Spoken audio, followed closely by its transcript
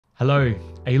Hello,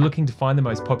 are you looking to find the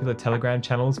most popular Telegram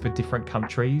channels for different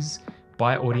countries,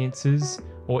 by audiences,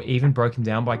 or even broken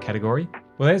down by category?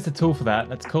 Well, there's the tool for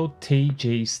that. It's called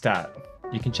TG-Stat.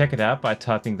 You can check it out by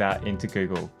typing that into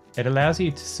Google. It allows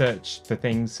you to search for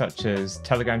things such as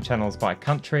Telegram channels by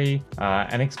country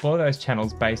and explore those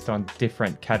channels based on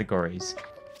different categories.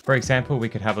 For example, we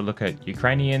could have a look at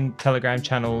Ukrainian Telegram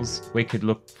channels. We could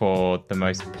look for the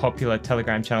most popular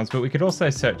Telegram channels, but we could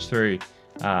also search through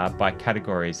by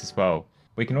categories as well.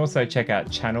 We can also check out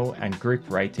channel and group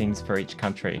ratings for each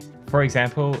country. For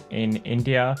example, in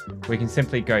India, we can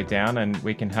simply go down and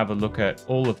we can have a look at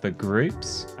all of the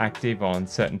groups active on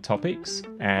certain topics.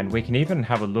 And we can even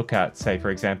have a look at, say, for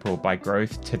example, by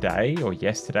growth today or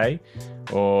yesterday,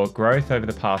 or growth over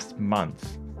the past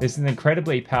month. This is an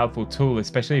incredibly powerful tool,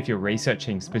 especially if you're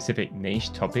researching specific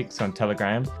niche topics on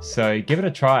Telegram. So give it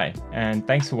a try, and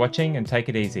thanks for watching and take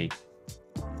it easy.